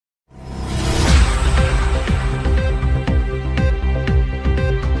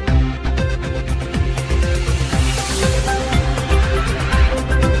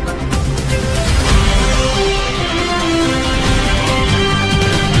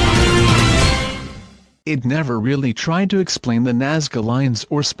It never really tried to explain the Nazca Lines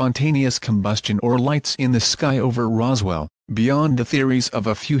or spontaneous combustion or lights in the sky over Roswell, beyond the theories of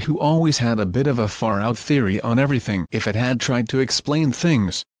a few who always had a bit of a far-out theory on everything. If it had tried to explain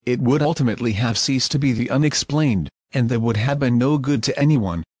things, it would ultimately have ceased to be the unexplained, and that would have been no good to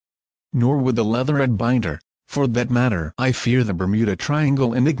anyone. Nor would the leatherhead binder, for that matter. I fear the Bermuda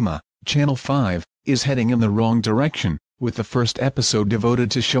Triangle Enigma, Channel 5, is heading in the wrong direction, with the first episode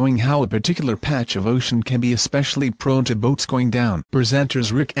devoted to showing how a particular patch of ocean can be especially prone to boats going down.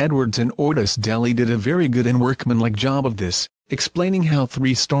 Presenters Rick Edwards and Ortis Daly did a very good and workmanlike job of this, explaining how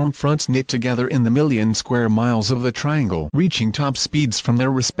 3 storm fronts knit together in the million square miles of the triangle, reaching top speeds from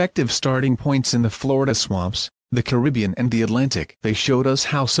their respective starting points in the Florida swamps, the Caribbean and the Atlantic. They showed us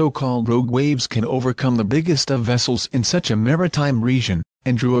how so-called rogue waves can overcome the biggest of vessels in such a maritime region,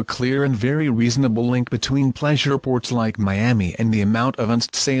 and drew a clear and very reasonable link between pleasure ports like Miami and the amount of unseen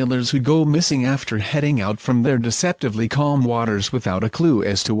sailors who go missing after heading out from their deceptively calm waters without a clue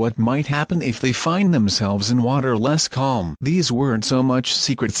as to what might happen if they find themselves in water less calm. These weren't so much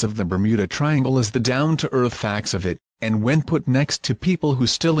secrets of the Bermuda Triangle as the down-to-earth facts of it, and when put next to people who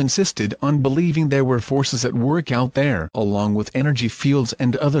still insisted on believing there were forces at work out there, along with energy fields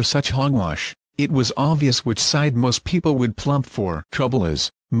and other such hogwash, it was obvious which side most people would plump for. Trouble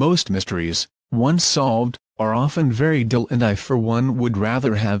is, most mysteries, once solved, are often very dull, and I for one would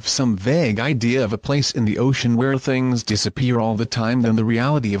rather have some vague idea of a place in the ocean where things disappear all the time than the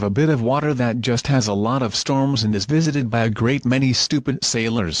reality of a bit of water that just has a lot of storms and is visited by a great many stupid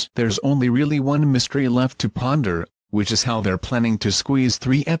sailors. There's only really one mystery left to ponder, which is how they're planning to squeeze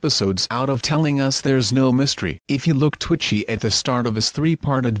 3 episodes out of telling us there's no mystery. If you look twitchy at the start of his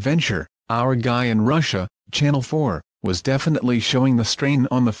 3-part adventure, Our Guy in Russia, Channel 4, was definitely showing the strain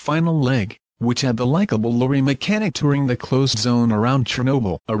on the final leg, which had the likable lorry mechanic touring the closed zone around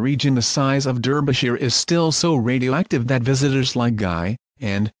Chernobyl. A region the size of Derbyshire is still so radioactive that visitors like Guy,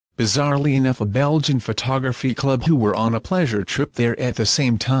 and, bizarrely enough, a Belgian photography club who were on a pleasure trip there at the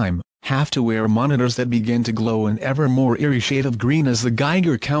same time, have to wear monitors that begin to glow an ever more eerie shade of green as the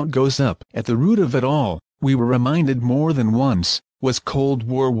Geiger count goes up. At the root of it all, we were reminded more than once, was Cold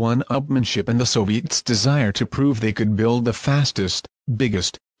War I upmanship and the Soviets' desire to prove they could build the fastest,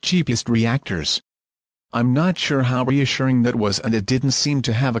 biggest, cheapest reactors. I'm not sure how reassuring that was, and it didn't seem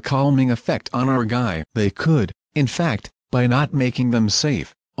to have a calming effect on Our Guy. They could, in fact, by not making them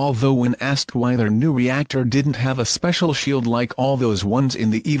safe, although when asked why their new reactor didn't have a special shield like all those ones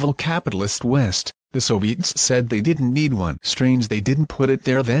in the evil capitalist West, the Soviets said they didn't need one. Strange they didn't put it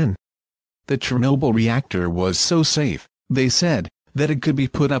there then. The Chernobyl reactor was so safe, they said, that it could be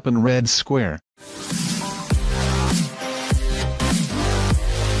put up in Red Square.